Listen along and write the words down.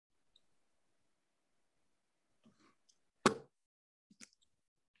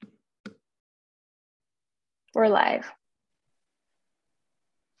We're live.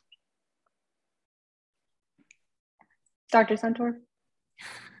 Dr. Suntor.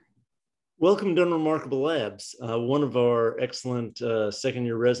 Welcome to Unremarkable Labs. One of our excellent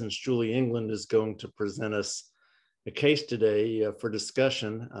second-year residents, Julie England, is going to present us a case today for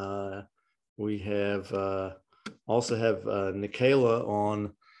discussion. We have also have Nikayla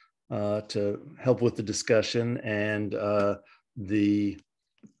on to help with the discussion, and the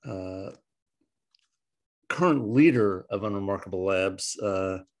current leader of Unremarkable Labs,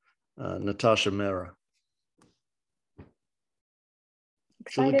 Natasha Mera.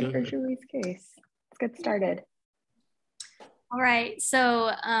 Excited for Julie's case. Let's get started. All right,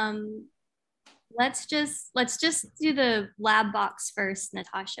 so let's just do the lab box first,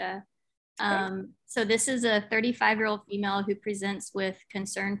 Natasha. So this is a 35-year-old female who presents with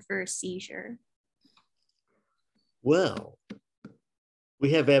concern for a seizure. Well,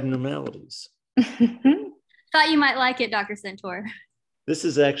 we have abnormalities. Thought you might like it, Dr. Centaur. This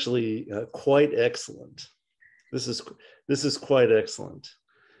is actually quite excellent. This is quite excellent.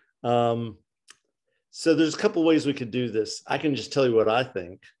 So there's a couple ways we could do this. I can just tell you what I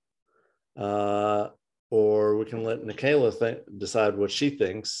think, or we can let Nikayla decide what she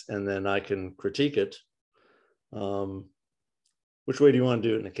thinks, and then I can critique it. Which way do you want to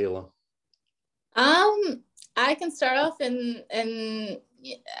do it, Nikayla? I can start off, and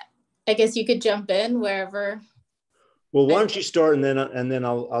I guess you could jump in wherever. Well, why don't you start, and then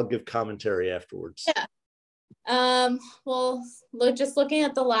I'll give commentary afterwards. Yeah. Well, just looking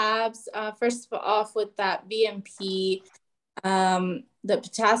at the labs, first off with that BMP, the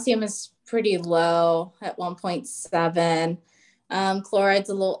potassium is pretty low at 1.7. Chloride's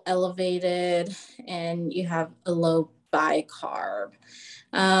a little elevated, and you have a low bicarb.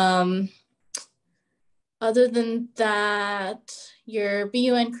 Other than that, your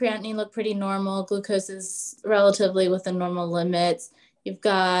BUN creatinine look pretty normal. Glucose is relatively within normal limits. You've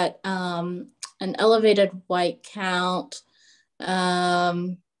got an elevated white count,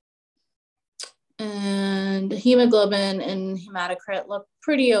 and hemoglobin and hematocrit look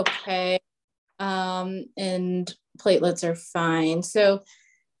pretty okay, and platelets are fine. So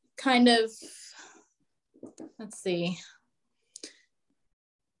kind of, let's see.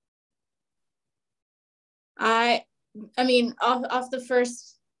 I mean, off the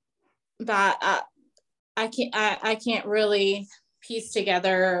first bat, I can't really piece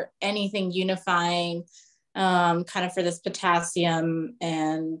together anything unifying kind of for this potassium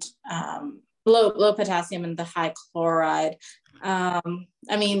and low potassium and the high chloride. I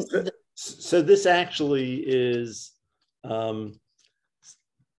mean, so this actually is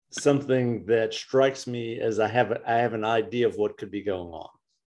something that strikes me as I have an idea of what could be going on.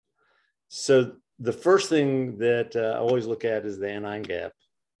 So the first thing that I always look at is the anion gap,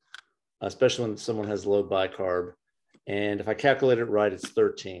 especially when someone has low bicarb. And if I calculate it right, it's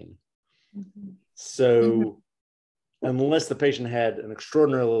 13. Mm-hmm. So unless the patient had an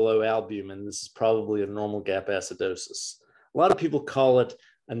extraordinarily low albumin, this is probably a normal gap acidosis. A lot of people call it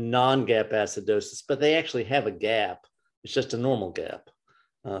a non-gap acidosis, but they actually have a gap. It's just a normal gap.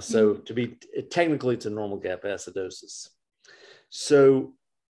 So technically, it's a normal gap acidosis. So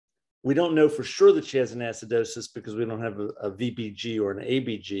we don't know for sure that she has an acidosis because we don't have a VBG or an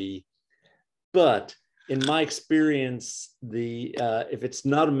ABG, but in my experience, if it's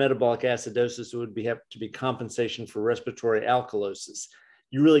not a metabolic acidosis, it would have to be compensation for respiratory alkalosis.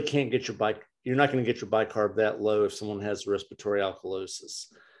 You really can't get you're not going to get your bicarb that low if someone has respiratory alkalosis.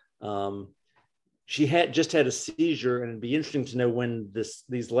 She just had a seizure, and it'd be interesting to know when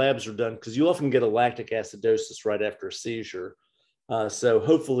these labs are done, because you often get a lactic acidosis right after a seizure. So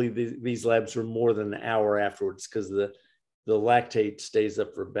hopefully these labs are more than an hour afterwards, because the lactate stays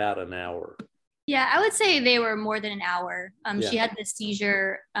up for about an hour. Yeah, I would say they were more than an hour. Yeah. She had the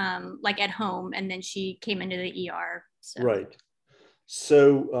seizure like at home, and then she came into the ER. So. Right.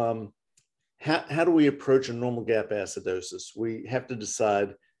 So how do we approach a normal gap acidosis? We have to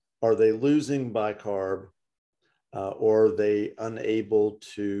decide, are they losing bicarb, or are they unable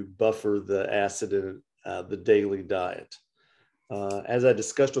to buffer the acid in the daily diet? As I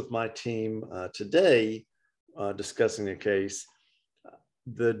discussed with my team today, discussing a case,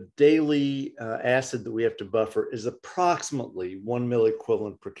 the daily acid that we have to buffer is approximately 1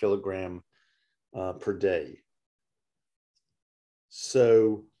 milliequivalent per kilogram per day.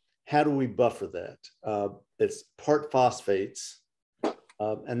 So how do we buffer that? It's part phosphates,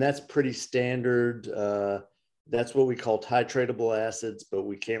 and that's pretty standard. That's what we call titratable acids, but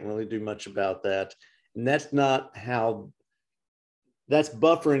we can't really do much about that. And that's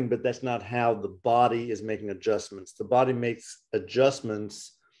buffering, but that's not how the body is making adjustments. The body makes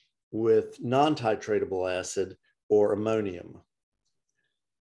adjustments with non-titratable acid or ammonium.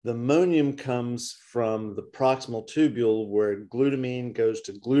 The ammonium comes from the proximal tubule where glutamine goes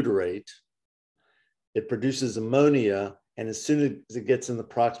to glutarate. It produces ammonia, and as soon as it gets in the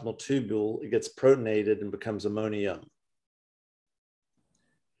proximal tubule, it gets protonated and becomes ammonium.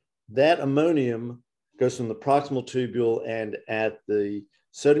 That ammonium goes from the proximal tubule, and at the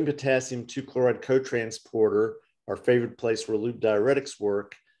sodium potassium 2-chloride cotransporter, our favorite place where loop diuretics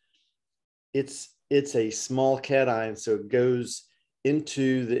work, it's a small cation, so it goes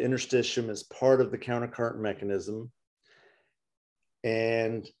into the interstitium as part of the countercurrent mechanism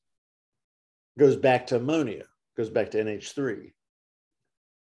and goes back to ammonia, goes back to NH3.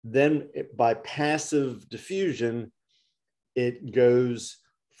 Then by passive diffusion, it goes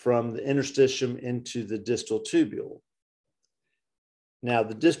from the interstitium into the distal tubule. Now,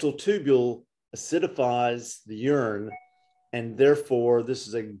 the distal tubule acidifies the urine, and therefore this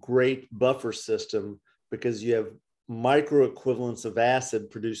is a great buffer system because you have microequivalents of acid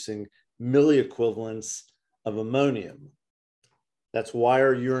producing milliequivalents of ammonium. That's why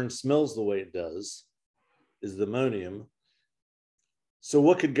our urine smells the way it does, is the ammonium. So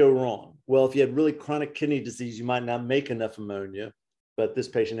what could go wrong? Well, if you had really chronic kidney disease, you might not make enough ammonia, but this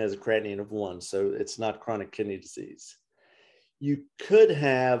patient has a creatinine of 1, so it's not chronic kidney disease. You could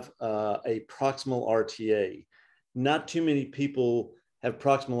have a proximal RTA. Not too many people have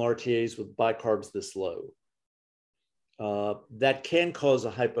proximal RTAs with bicarbs this low. That can cause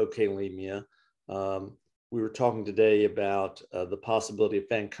a hypokalemia. We were talking today about the possibility of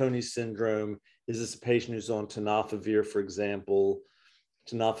Fanconi syndrome. Is this a patient who's on tenofovir, for example?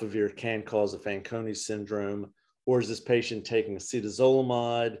 Tenofovir can cause a Fanconi syndrome. Or is this patient taking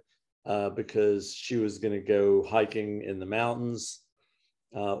acetazolamide because she was going to go hiking in the mountains?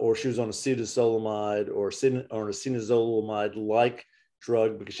 Or she was on acetazolamide or on a acetazolamide-like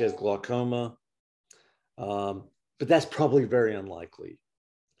drug because she has glaucoma. But that's probably very unlikely.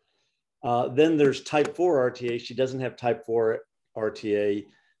 Then there's type 4 RTA. She doesn't have type 4 RTA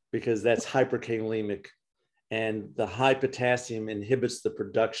because that's hyperkalemic, and the high potassium inhibits the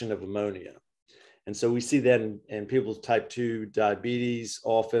production of ammonia. And so we see that in people with type 2 diabetes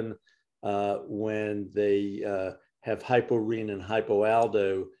often when they have hyporene and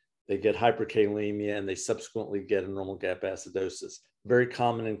hypoaldo, they get hyperkalemia and they subsequently get a normal gap acidosis. Very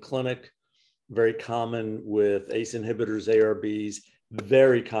common in clinic, very common with ACE inhibitors, ARBs,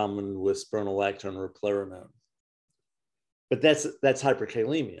 very common with spironolactone or pleuronone. But that's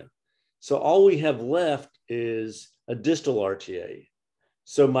hyperkalemia. So all we have left is a distal RTA.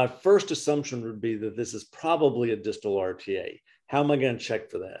 So my first assumption would be that this is probably a distal RTA. How am I going to check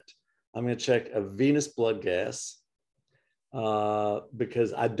for that? I'm going to check a venous blood gas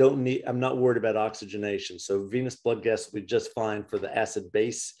because I'm not worried about oxygenation. So venous blood gas will be just fine for the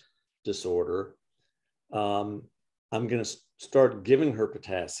acid-base disorder. I'm going to start giving her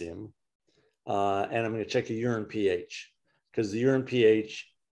potassium and I'm going to check a urine pH because the urine pH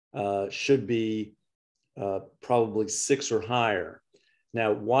should be probably 6 or higher.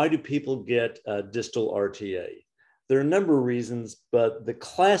 Now, why do people get distal RTA? There are a number of reasons, but the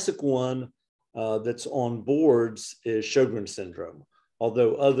classic one that's on boards is Sjogren's syndrome,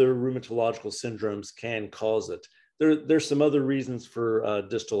 although other rheumatological syndromes can cause it. There's some other reasons for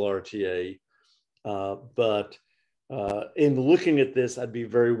distal RTA, but in looking at this, I'd be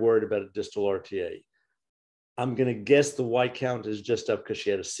very worried about a distal RTA. I'm going to guess the white count is just up because she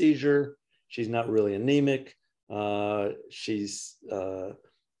had a seizure. She's not really anemic. She's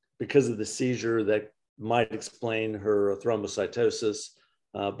because of the seizure that might explain her thrombocytosis,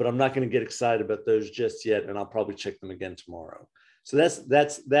 but I'm not going to get excited about those just yet, and I'll probably check them again tomorrow. So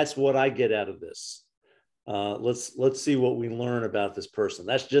that's what I get out of this. Let's see what we learn about this person.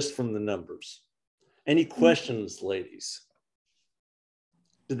 That's just from the numbers. Any questions, ladies?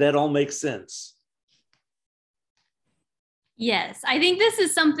 Did that all make sense? Yes, I think this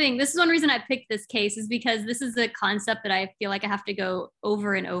is one reason I picked this case is because this is a concept that I feel like I have to go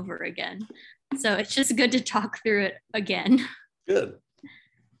over and over again. So it's just good to talk through it again. Good.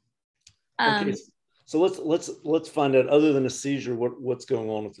 Okay, so let's find out, other than a seizure, what's going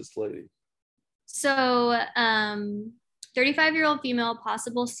on with this lady. So 35-year-old female,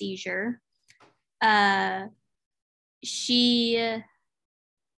 possible seizure. Let's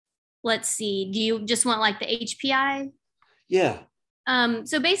see, do you just want like the HPI? Yeah.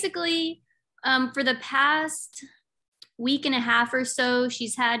 So basically, for the past week and a half or so,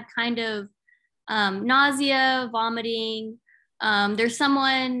 she's had kind of nausea, vomiting. There's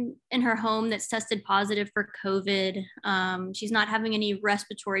someone in her home that's tested positive for COVID. She's not having any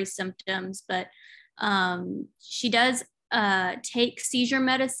respiratory symptoms, but she does take seizure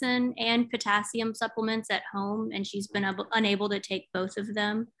medicine and potassium supplements at home, and she's been unable to take both of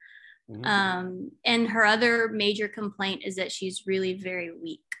them. And her other major complaint is that she's really very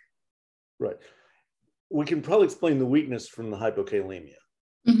weak. Right. We can probably explain the weakness from the hypokalemia.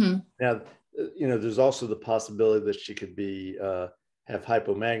 Now, there's also the possibility that she could be have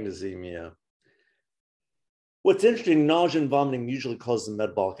hypomagnesemia. What's interesting, nausea and vomiting usually causes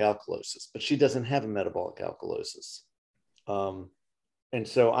metabolic alkalosis, but she doesn't have a metabolic alkalosis. And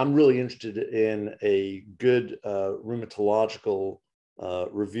so I'm really interested in a good rheumatological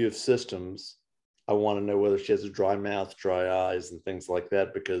review of systems. I want to know whether she has a dry mouth, dry eyes, and things like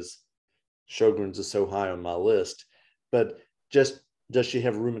that, because Sjogren's is so high on my list. But just does she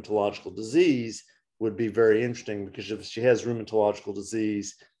have rheumatological disease would be very interesting, because if she has rheumatological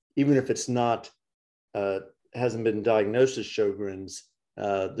disease, even if it's not hasn't been diagnosed as Sjogren's,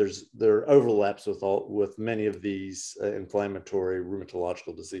 there are overlaps with many of these inflammatory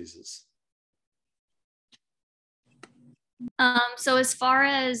rheumatological diseases. So as far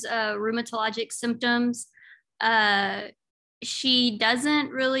as rheumatologic symptoms, she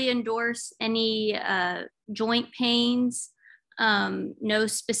doesn't really endorse any joint pains, no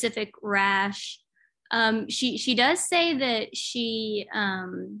specific rash. She does say that she,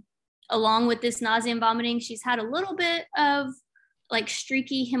 along with this nausea and vomiting, she's had a little bit of like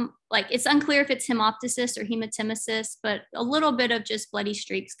streaky, like it's unclear if it's hemoptysis or hematemesis, but a little bit of just bloody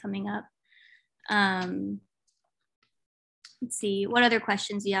streaks coming up. Let's see, what other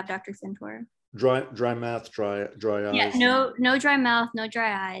questions do you have, Dr. Centaur? Dry mouth, dry eyes. Yeah, no dry mouth, no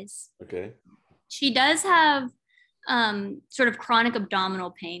dry eyes. Okay. She does have sort of chronic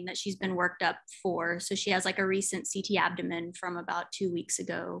abdominal pain that she's been worked up for. So she has like a recent CT abdomen from about 2 weeks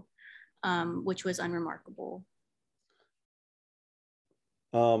ago, which was unremarkable.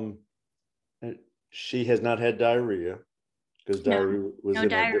 She has not had diarrhea, because diarrhea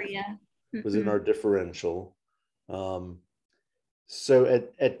was in our differential. So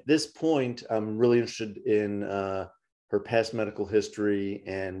at this point, I'm really interested in her past medical history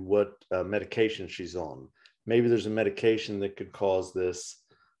and what medication she's on. Maybe there's a medication that could cause this.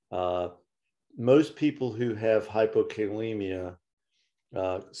 Most people who have hypokalemia,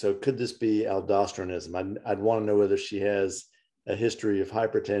 so could this be aldosteronism? I'd want to know whether she has a history of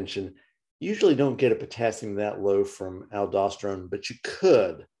hypertension. Usually don't get a potassium that low from aldosterone, but you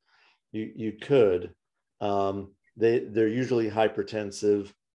could. You could. They're usually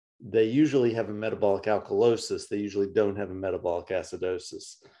hypertensive. They usually have a metabolic alkalosis. They usually don't have a metabolic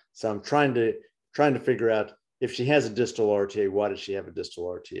acidosis. So I'm trying to figure out, if she has a distal RTA, why does she have a distal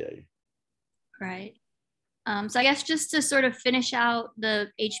RTA? Right. So I guess just to sort of finish out the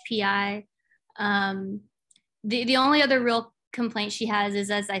HPI, the only other real complaint she has is,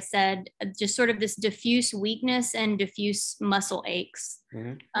 as I said, just sort of this diffuse weakness and diffuse muscle aches.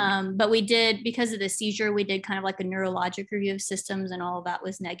 But we did, because of the seizure, we did kind of like a neurologic review of systems, and all of that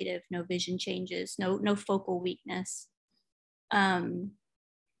was negative. No vision changes, no focal weakness. And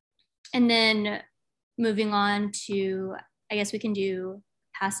then moving on to, I guess we can do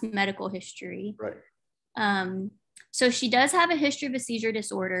past medical history. Right. So she does have a history of a seizure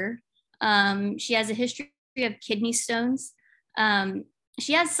disorder. She has a history of kidney stones.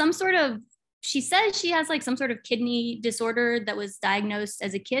 She has she says she has like some sort of kidney disorder that was diagnosed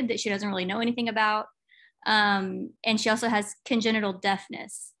as a kid that she doesn't really know anything about. And she also has congenital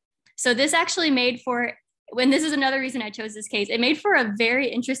deafness. So this actually this is another reason I chose this case. It made for a very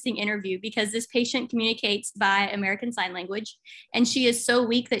interesting interview, because this patient communicates by American Sign Language, and she is so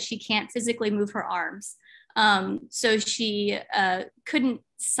weak that she can't physically move her arms. So she couldn't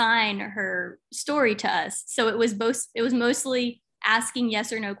sign her story to us. So it was mostly asking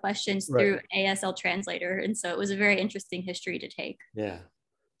yes or no questions through ASL translator. And so it was a very interesting history to take. Yeah.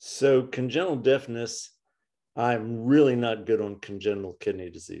 So congenital deafness, I'm really not good on congenital kidney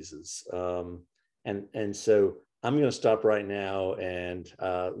diseases. And so I'm going to stop right now. And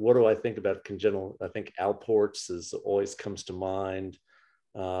what do I think about congenital? I think Alport's always comes to mind.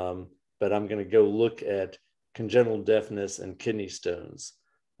 But I'm going to go look at congenital deafness and kidney stones.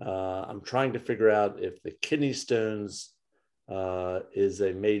 I'm trying to figure out if the kidney stones is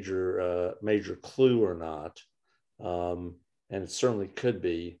a major clue or not. And it certainly could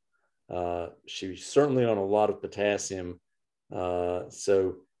be. She's certainly on a lot of potassium.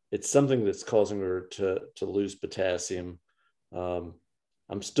 So it's something that's causing her to lose potassium.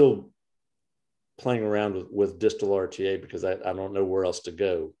 I'm still playing around with distal RTA, because I don't know where else to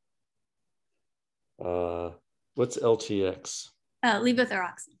go. What's LTX?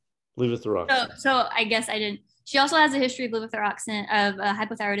 Levothyroxine. Levothyroxine. So I guess I didn't. She also has a history of levothyroxine, of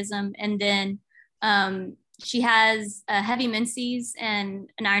hypothyroidism, and then she has heavy menses and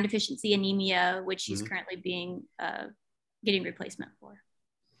an iron deficiency anemia, which she's currently being getting replacement for.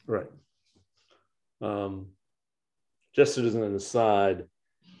 Right. Just as an aside,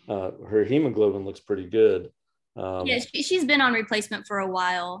 her hemoglobin looks pretty good. Yeah, she's been on replacement for a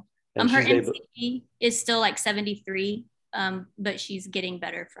whibut her NCD is still like 73, but she's getting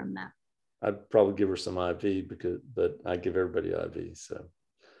better from that. I'd probably give her some IV but I give everybody IV. So,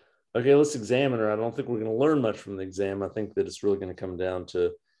 okay, let's examine her. I don't think we're going to learn much from the exam. I think that it's really going to come down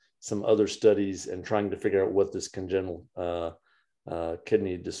to some other studies and trying to figure out what this congenital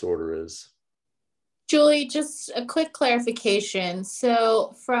kidney disorder is. Julie, just a quick clarification.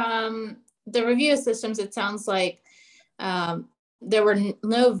 So from the review of systems, it sounds like there were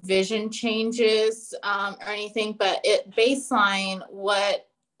no vision changes or anything, but baseline,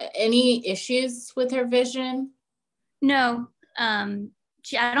 any issues with her vision? No,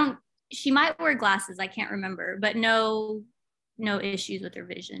 she might wear glasses. I can't remember, but no issues with her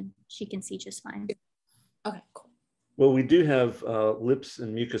vision. She can see just fine. Okay, cool. Well, we do have lips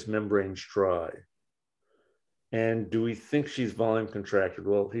and mucous membranes dry. And do we think she's volume contracted?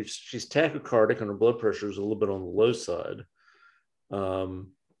 Well, she's tachycardic and her blood pressure is a little bit on the low side.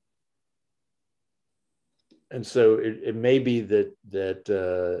 And so it may be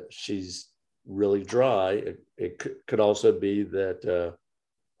that she's really dry. It could also be that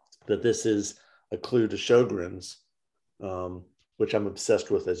this is a clue to Sjogren's, which I'm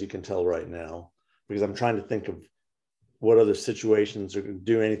obsessed with, as you can tell right now, because I'm trying to think of what other situations are going to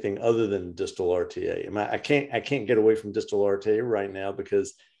do anything other than distal RTA. I can't get away from distal RTA right now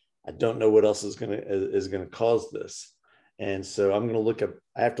because I don't know what else is going to cause this. And so I'm going to look up.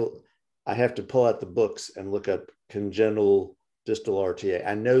 I have to pull out the books and look up congenital distal RTA.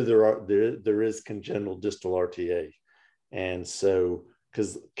 I know there is congenital distal RTA, and so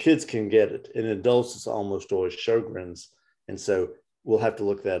because kids can get it, in adults it's almost always Sjogren's, and so we'll have to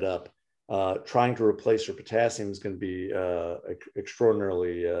look that up. Trying to replace her potassium is going to be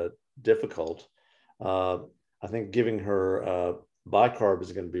extraordinarily difficult. I think giving her bicarb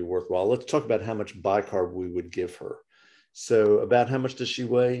is going to be worthwhile. Let's talk about how much bicarb we would give her. So about how much does she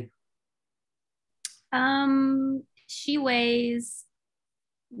weigh? She weighs,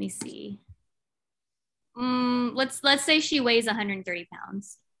 let me see. Let's say she weighs 130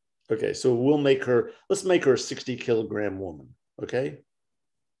 pounds. Okay, so let's make her a 60-kilogram woman, okay?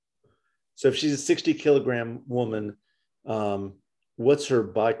 So if she's a 60-kilogram woman, what's her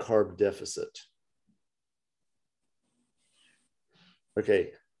bicarb deficit?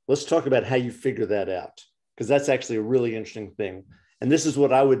 Okay, let's talk about how you figure that out, because that's actually a really interesting thing. And this is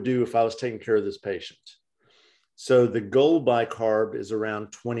what I would do if I was taking care of this patient. So the goal bicarb is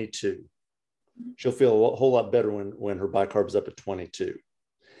around 22. She'll feel a whole lot better when her bicarb is up at 22.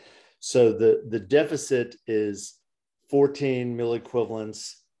 So the deficit is 14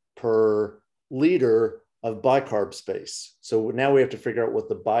 milliequivalents per liter of bicarb space. So now we have to figure out what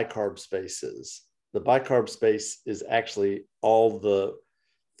the bicarb space is. The bicarb space is actually all the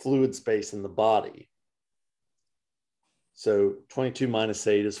fluid space in the body. So 22 minus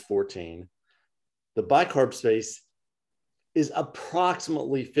 8 is 14. The bicarb space is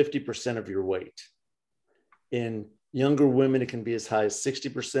approximately 50% of your weight. In younger women, it can be as high as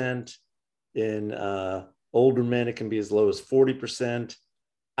 60%. In older men, it can be as low as 40%.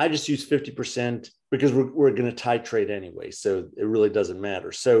 I just use 50% because we're going to titrate anyway, so it really doesn't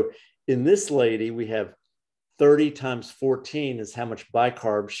matter. So in this lady, we have 30 times 14 is how much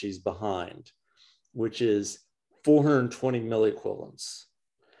bicarb she's behind, which is 420 milliequivalents.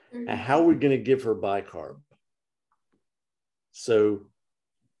 Now, how are we going to give her bicarb? So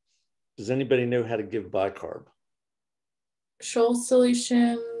does anybody know how to give bicarb? Scholl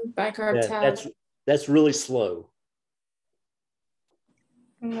solution, bicarb tab. That's really slow.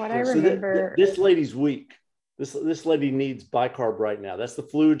 From what I remember, this lady's weak. This lady needs bicarb right now. That's the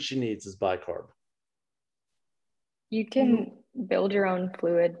fluid she needs is bicarb. you can build your own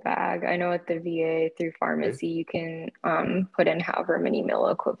fluid bag. I know at the VA through pharmacy, you can put in however many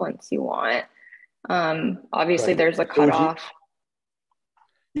milliequivalents you want. Obviously, there's a cutoff.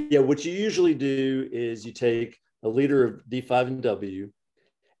 What you usually do is you take a liter of D5 and W,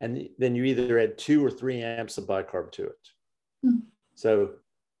 and then you either add 2 or 3 amps of bicarb to it. So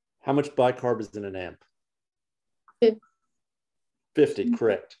how much bicarb is in an amp? 50,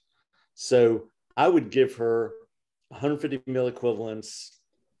 correct. So I would give her 150 milliequivalents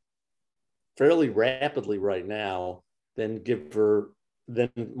fairly rapidly right now, then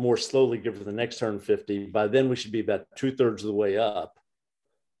more slowly give her the next 150. By then we should be about 2/3 of the way up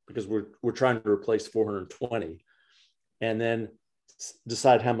because we're trying to replace 420. And then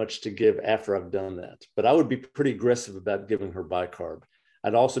decide how much to give after I've done that. But I would be pretty aggressive about giving her bicarb.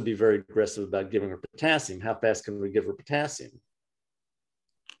 I'd also be very aggressive about giving her potassium. How fast can we give her potassium?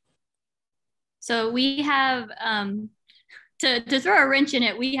 So we have, to throw a wrench in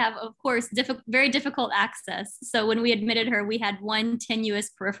it, we have, of course, very difficult access. So when we admitted her, we had one tenuous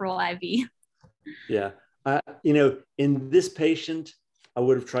peripheral IV. Yeah. In this patient, I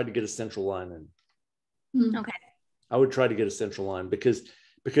would have tried to get a central line in. Okay. I would try to get a central line because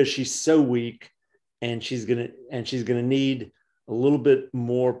she's so weak, and she's gonna need a little bit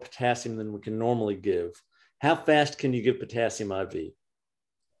more potassium than we can normally give. How fast can you give potassium IV?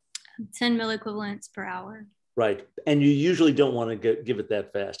 10 milliequivalents per hour. Right. And you usually don't want to give it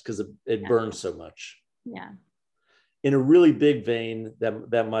that fast because it burns so much. Yeah. In a really big vein,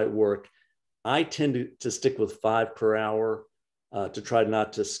 that might work. I tend to stick with 5 per hour to try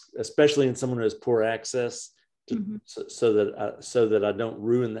not to, especially in someone who has poor access, so that I don't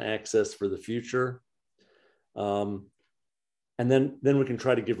ruin the access for the future. And then we can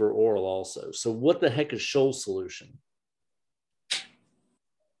try to give her oral also. So what the heck is Scholl solution?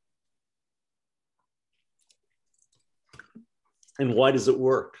 And why does it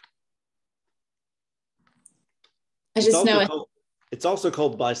work? I just know it's also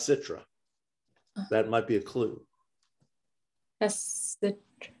called Bicitra. That might be a clue. That's the,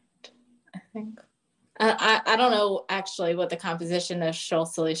 I think. I don't know actually what the composition of Scholl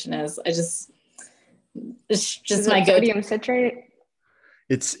solution is. It's just my go-to. Sodium citrate.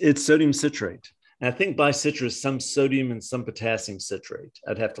 It's sodium citrate. And I think Bicitra is some sodium and some potassium citrate.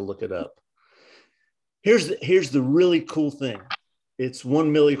 I'd have to look it up. Here's the really cool thing. It's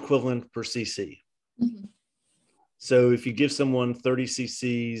 1 milliequivalent per cc. Mm-hmm. So if you give someone 30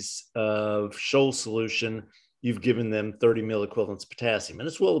 cc's of Scholl solution, you've given them 30 milliequivalents of potassium, and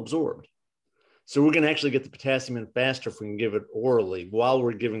it's well absorbed. So we're going to actually get the potassium in faster if we can give it orally while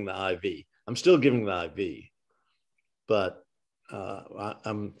we're giving the IV. I'm still giving the IV, but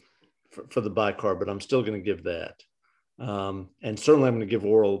I'm for the bicarb, but I'm still going to give that. And certainly I'm going to give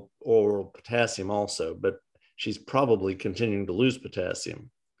oral potassium also, but she's probably continuing to lose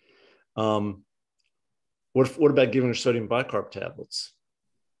potassium. What about giving her sodium bicarb tablets?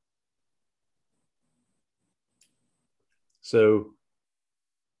 So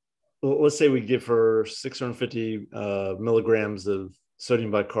let's say we give her 650 milligrams of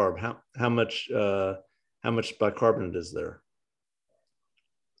sodium bicarb. How much bicarbonate is there?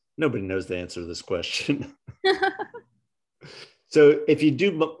 Nobody knows the answer to this question. So if you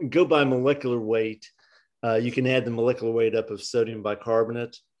do go by molecular weight, you can add the molecular weight up of sodium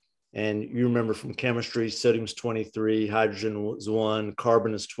bicarbonate. And you remember from chemistry, sodium is 23, hydrogen is 1,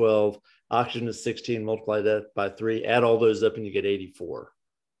 carbon is 12, oxygen is 16, multiply that by 3, add all those up and you get 84.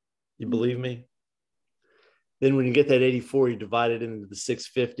 You believe me? Then when you get that 84, you divide it into the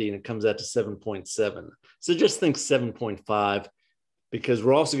 650 and it comes out to 7.7. So just think 7.5, because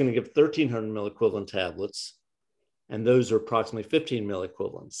we're also going to give 1,300 milliequivalent tablets, and those are approximately 15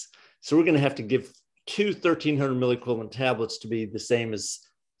 milliequivalents. So we're going to have to give 2 1,300 milliequivalent tablets to be the same as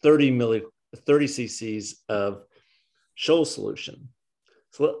 30 cc's of Scholl solution.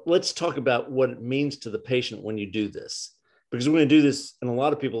 So let's talk about what it means to the patient when you do this, because we're going to do this in a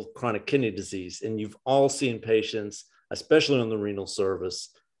lot of people with chronic kidney disease, and you've all seen patients, especially on the renal service,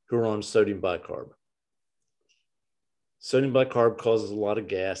 who are on sodium bicarb. Sodium bicarb causes a lot of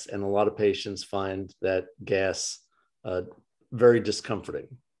gas, and a lot of patients find that gas very discomforting.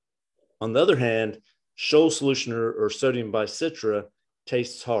 On the other hand, Scholl solution or sodium bicitra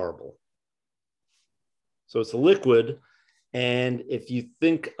tastes horrible. So it's a liquid, and if you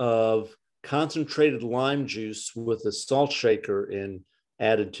think of concentrated lime juice with a salt shaker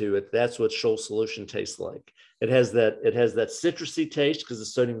added to it, that's what Scholl solution tastes like. It has that citrusy taste because of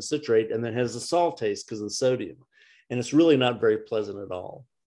sodium citrate, and then it has a salt taste because of the sodium. And it's really not very pleasant at all.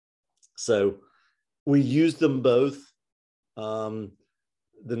 So we use them both.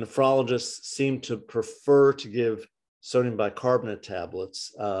 The nephrologists seem to prefer to give sodium bicarbonate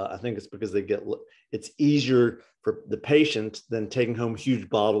tablets. I think it's because it's easier for the patient than taking home huge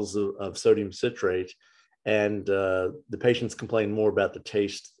bottles of sodium citrate. And the patients complain more about the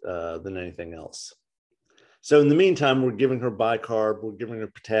taste than anything else. So in the meantime, we're giving her bicarb, we're giving her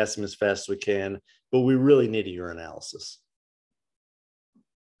potassium as fast as we can, but we really need a urinalysis.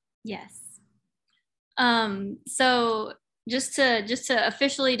 Yes. So just to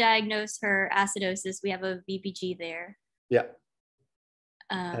officially diagnose her acidosis, we have a VBG there. Yeah.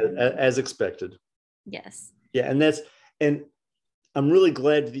 As expected. Yes. Yeah, and I'm really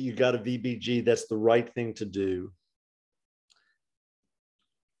glad that you got a VBG. That's the right thing to do.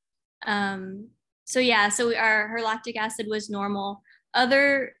 So yeah, so her lactic acid was normal.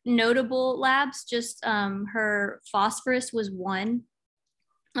 other notable labs, just her phosphorus was 1.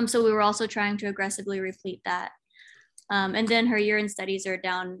 So we were also trying to aggressively replete that. And then her urine studies are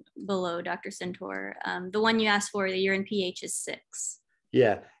down below, Dr. Centaur. The one you asked for, the urine pH is 6.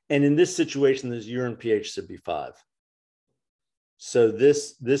 Yeah. And in this situation, this urine pH should be 5. So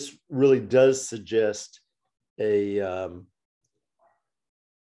this really does suggest a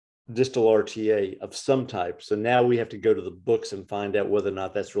distal RTA of some type. So now we have to go to the books and find out whether or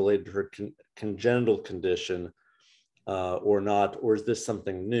not that's related to her congenital condition or not, or is this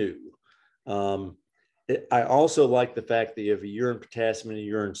something new? I also like the fact that you have a urine potassium and a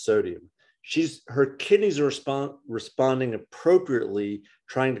urine sodium. Her kidneys are responding appropriately,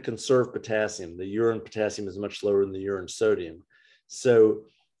 trying to conserve potassium. The urine potassium is much lower than the urine sodium. So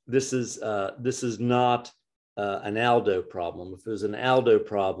this is not an aldo problem. If it was an aldo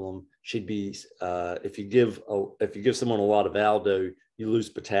problem, she'd be if you give someone a lot of aldo, you lose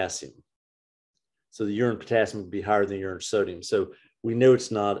potassium. So the urine potassium would be higher than urine sodium. So we know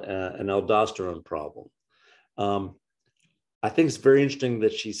it's not an aldosterone problem. I think it's very interesting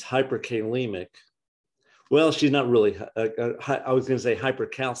that she's hyperkalemic. Well, she's not really. I was going to say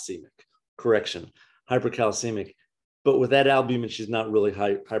hypercalcemic. Correction, hypercalcemic. But with that albumin, she's not really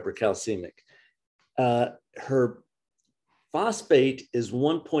hypercalcemic. Her phosphate is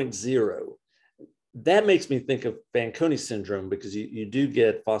 1.0. That makes me think of Fanconi syndrome, because you do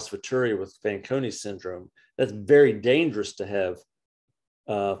get phosphaturia with Fanconi syndrome. That's very dangerous to have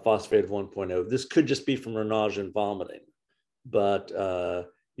phosphate of 1.0. This could just be from her nausea and vomiting, but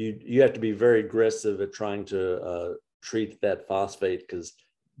you have to be very aggressive at trying to treat that phosphate, because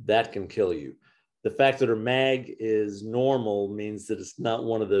that can kill you. The fact that her MAG is normal means that it's not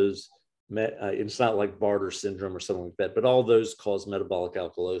one of those, it's not like Bartter syndrome or something like that, but all those cause metabolic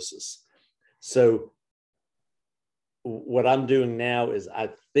alkalosis. So what I'm doing now is I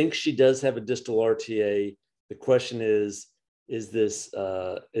think she does have a distal RTA. The question is this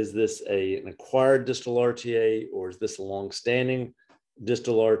an acquired distal RTA, or is this a long-standing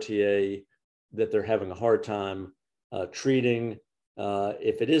distal RTA that they're having a hard time treating?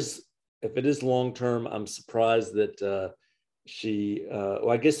 If it is long-term, I'm surprised that well,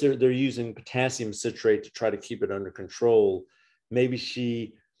 I guess they're using potassium citrate to try to keep it under control. Maybe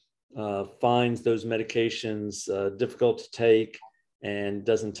she finds those medications difficult to take and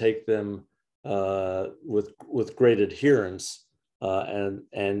doesn't take them with great adherence.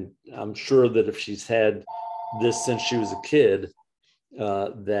 And I'm sure that if she's had this since she was a kid,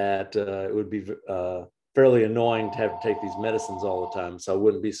 that it would be fairly annoying to have to take these medicines all the time. So I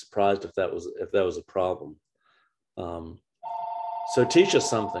wouldn't be surprised if that was a problem. So teach us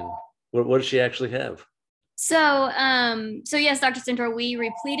something. What does she actually have? So yes, Dr. Centaur, we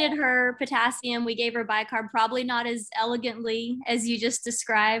repleted her potassium. We gave her bicarb, probably not as elegantly as you just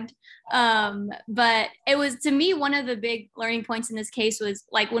described. But it was, to me, one of the big learning points in this case was,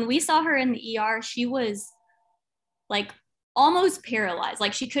 like, when we saw her in the ER, she was like almost paralyzed.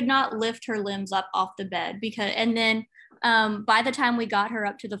 Like, she could not lift her limbs up off the bed and then by the time we got her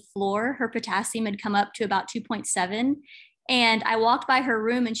up to the floor, her potassium had come up to about 2.7. And I walked by her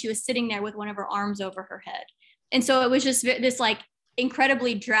room and she was sitting there with one of her arms over her head. And so it was just this like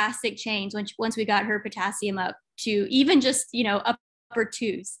incredibly drastic change once we got her potassium up to even just, upper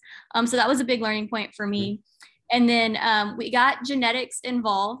 2s. So that was a big learning point for me. And then we got genetics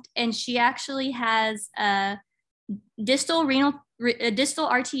involved, and she actually has a distal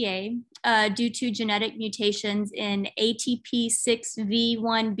RTA due to genetic mutations in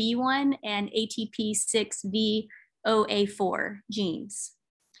ATP6V1B1 and ATP6V0A4 genes.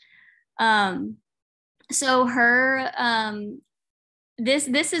 So her,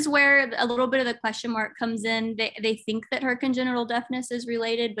 this is where a little bit of the question mark comes in. They think that her congenital deafness is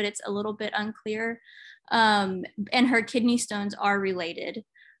related, but it's a little bit unclear. And her kidney stones are related.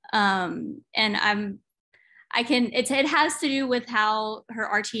 And it has to do with how her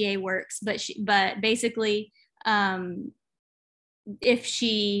RTA works, but basically,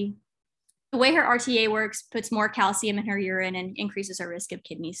 the way her RTA works puts more calcium in her urine and increases her risk of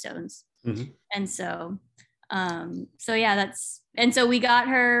kidney stones. Mm-hmm. And so so we got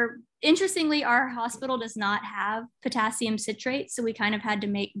her. Interestingly, our hospital does not have potassium citrate, so we kind of had to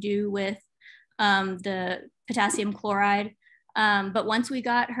make do with the potassium chloride. But once we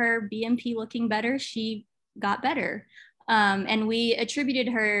got her BMP looking better, she got better. And we attributed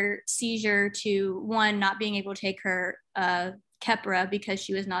her seizure to, one, not being able to take her Keppra because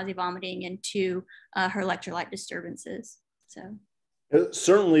she was nausea vomiting, and 2, her electrolyte disturbances. So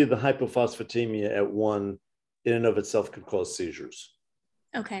certainly the hypophosphatemia at 1 in and of itself could cause seizures.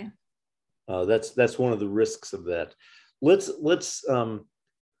 Okay. That's one of the risks of that. let's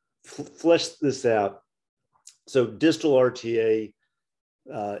flesh this out. So distal RTA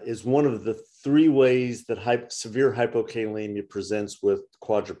is one of the three ways that severe hypokalemia presents with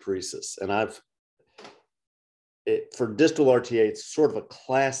quadriparesis. And for distal RTA, it's sort of a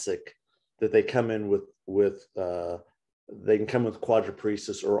classic that they come in with they can come with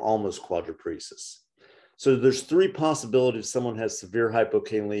quadriparesis or almost quadriparesis. So there's three possibilities someone has severe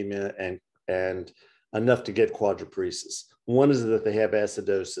hypokalemia and enough to get quadriparesis. One is that they have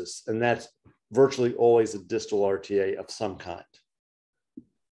acidosis, and that's virtually always a distal RTA of some kind.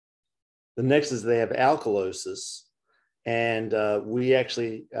 The next is they have alkalosis, and I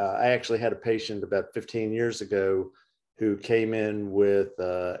actually had a patient about 15 years ago who came in with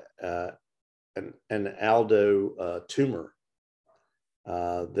an aldo tumor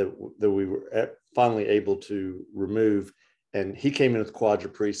that we were finally able to remove, and he came in with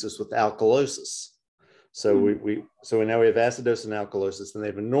quadriparesis with alkalosis. So we now we have acidosis and alkalosis, and they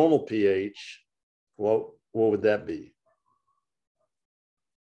have a normal pH. What would that be?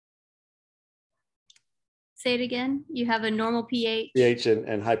 Say it again. You have a normal pH. pH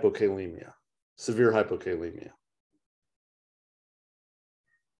and hypokalemia, severe hypokalemia.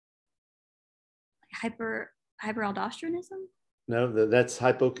 Hyperaldosteronism? No, that's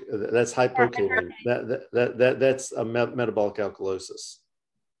hypokalemia. That's a metabolic alkalosis.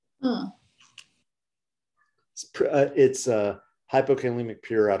 It's hypokalemic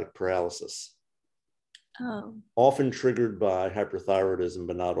periodic paralysis. Oh. Often triggered by hyperthyroidism,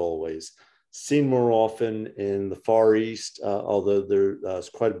 but not always. Seen more often in the Far East, although there's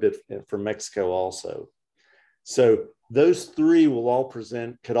quite a bit from Mexico also. So those three could all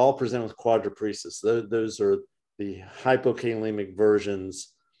present with quadriparesis. Those are the hypokalemic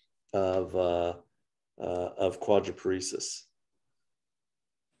versions of quadriparesis.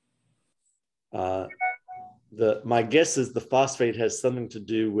 My guess is the phosphate has something to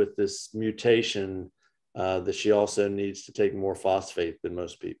do with this mutation, that she also needs to take more phosphate than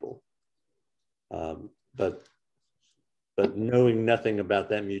most people. But knowing nothing about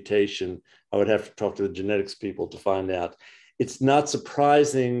that mutation, I would have to talk to the genetics people to find out. It's not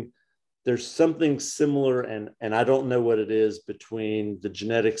surprising. There's something similar, and I don't know what it is, between the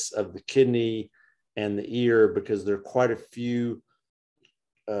genetics of the kidney and the ear, because there are quite a few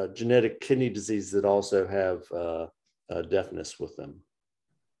genetic kidney diseases that also have deafness with them.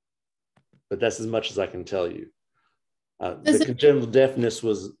 But that's as much as I can tell you. The congenital deafness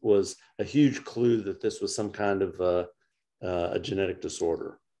was a huge clue that this was some kind of a genetic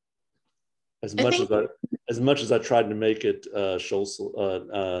disorder. As much as I tried to make it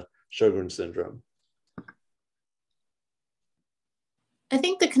Sjogren syndrome. I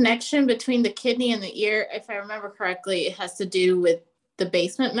think the connection between the kidney and the ear, if I remember correctly, it has to do with the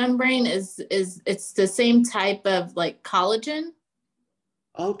basement membrane. It's the same type of like collagen.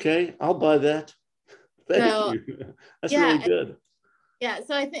 Okay, I'll buy that. Thank you. That's really good. Yeah,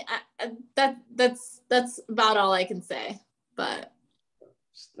 so I think that's about all I can say. But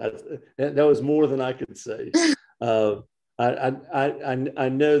that was more than I could say. I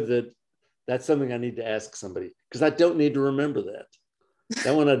know that that's something I need to ask somebody, because I don't need to remember that.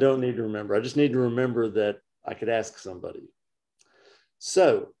 That one I don't need to remember. I just need to remember that I could ask somebody.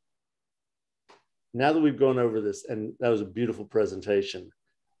 So now that we've gone over this, and that was a beautiful presentation,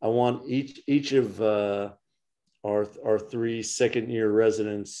 I want each of our three second-year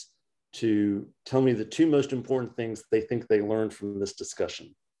residents to tell me the two most important things they think they learned from this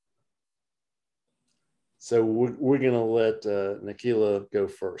discussion. So we're going to let Nikila go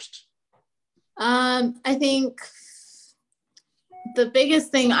first. I think the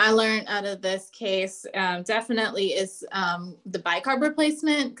biggest thing I learned out of this case definitely is the bicarb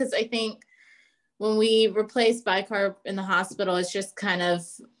replacement, because I think when we replace bicarb in the hospital, it's just kind of,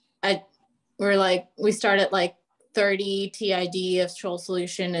 we start at like 30 TID of troll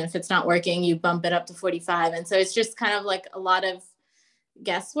solution, and if it's not working, you bump it up to 45. And so it's just kind of like a lot of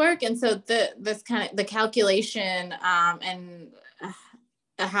guesswork. And so the calculation and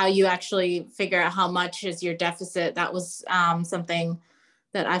how you actually figure out how much is your deficit, that was something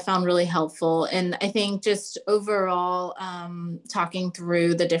that I found really helpful. And I think just overall talking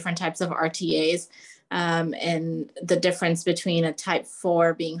through the different types of RTAs and the difference between a type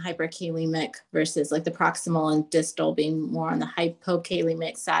 4 being hyperkalemic versus like the proximal and distal being more on the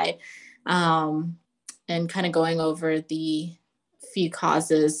hypokalemic side, and kind of going over the few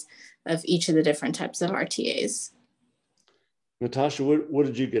causes of each of the different types of RTAs. Natasha, what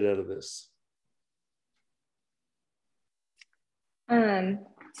did you get out of this?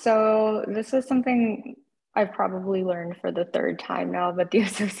 So this is something I've probably learned for the third time now, but the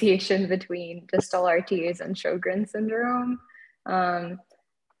association between distal RTAs and Sjogren's syndrome, um,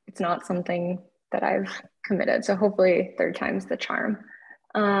 it's not something that I've committed. So hopefully third time's the charm.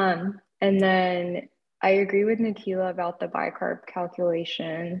 And then I agree with Nikila about the bicarb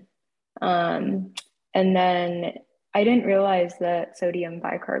calculation. Um, and then I didn't realize that sodium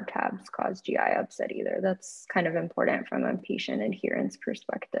bicarb tabs cause GI upset either. That's kind of important from a patient adherence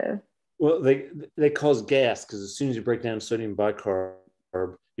perspective. Well, they cause gas because as soon as you break down sodium bicarb,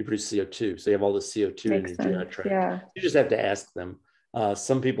 you produce CO2. So you have all the CO2 in Makes your GI sense. tract. Yeah. You just have to ask them.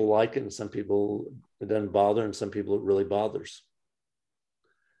 Some people like it, and some people it doesn't bother, and some people it really bothers.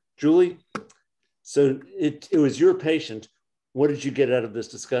 Julie, so it was your patient. What did you get out of this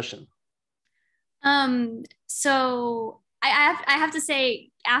discussion? So I have to say,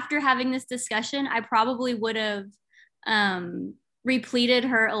 after having this discussion, I probably would have repleted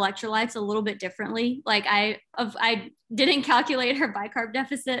her electrolytes a little bit differently. Like I didn't calculate her bicarb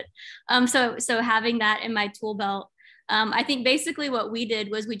deficit. So having that in my tool belt, I think basically what we did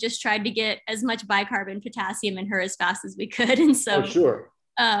was we just tried to get as much bicarb and potassium in her as fast as we could. And so, sure.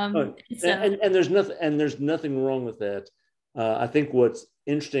 So and there's nothing wrong with that. I think what's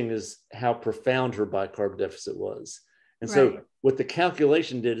interesting is how profound her bicarb deficit was. And so what the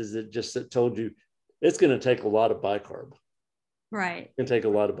calculation did is it told you it's going to take a lot of bicarb. Right. It's going to take a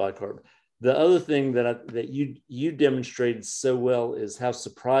lot of bicarb. The other thing that you demonstrated so well is how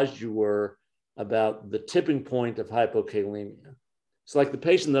surprised you were about the tipping point of hypokalemia. It's like the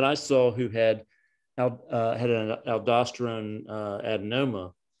patient that I saw who had an aldosterone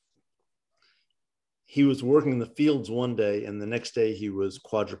adenoma. He was working in the fields one day, and the next day he was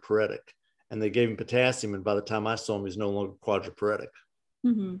quadriparetic. And they gave him potassium, and by the time I saw him, he was no longer quadriparetic.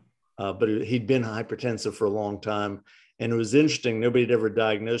 Mm-hmm. But he'd been hypertensive for a long time. And it was interesting, nobody had ever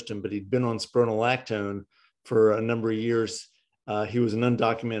diagnosed him, but he'd been on spironolactone for a number of years. He was an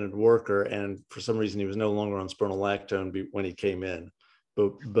undocumented worker, and for some reason, he was no longer on spironolactone when he came in.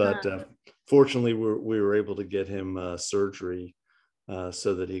 But fortunately, we were able to get him surgery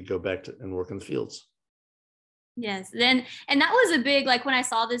so that he'd go back and work in the fields. Yes. And that was a big, like when I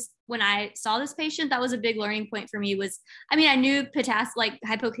saw this patient, that was a big learning point for me I knew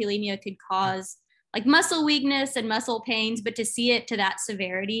hypokalemia could cause like muscle weakness and muscle pains, but to see it to that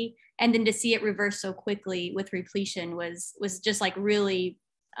severity and then to see it reverse so quickly with repletion was just like really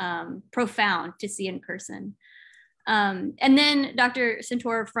profound to see in person. And then Dr.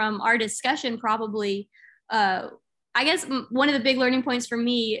 Centor, from our discussion, probably, I guess one of the big learning points for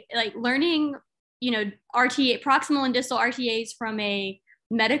me, like learning, RTA, proximal and distal RTAs from a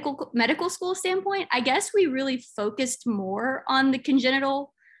medical school standpoint, I guess we really focused more on the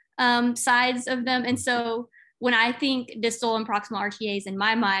congenital sides of them. And so when I think distal and proximal RTAs in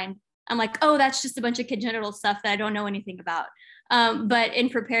my mind, I'm like, oh, that's just a bunch of congenital stuff that I don't know anything about. But in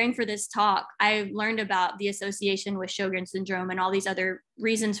preparing for this talk, I learned about the association with Sjogren's syndrome and all these other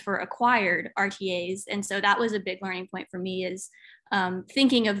reasons for acquired RTAs. And so that was a big learning point for me, is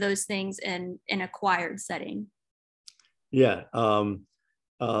thinking of those things in an acquired setting. Yeah. If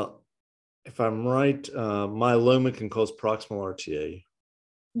I'm right, myeloma can cause proximal RTA.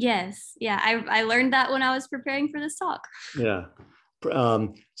 Yes. Yeah. I learned that when I was preparing for this talk. Yeah.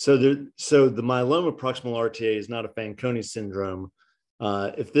 So the myeloma proximal RTA is not a Fanconi syndrome.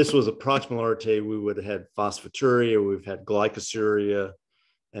 If this was a proximal RTA, we would have had phosphaturia, we've had glycosuria,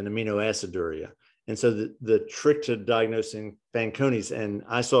 and aminoaciduria. And so the trick to diagnosing Fanconi's, and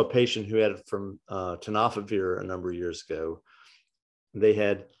I saw a patient who had it from tenofovir a number of years ago. They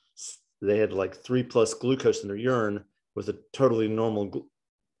had like 3+ glucose in their urine with a totally normal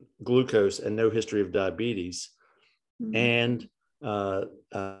glucose and no history of diabetes. Mm-hmm. And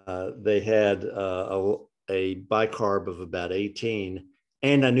they had a bicarb of about 18,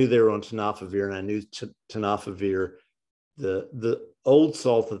 and I knew they were on tenofovir, and I knew tenofovir, the old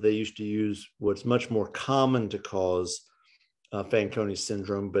salt that they used to use was much more common to cause Fanconi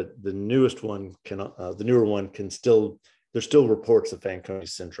syndrome, but the newer one can still, there's still reports of Fanconi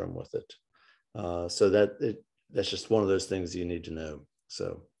syndrome with it. So that's just one of those things you need to know.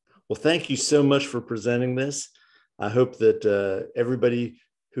 So, well, thank you so much for presenting this. I hope that everybody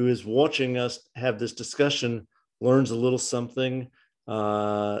who is watching us have this discussion learns a little something.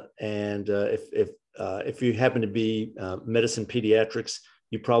 And if you happen to be medicine pediatrics,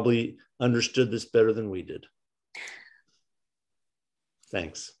 you probably understood this better than we did.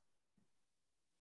 Thanks.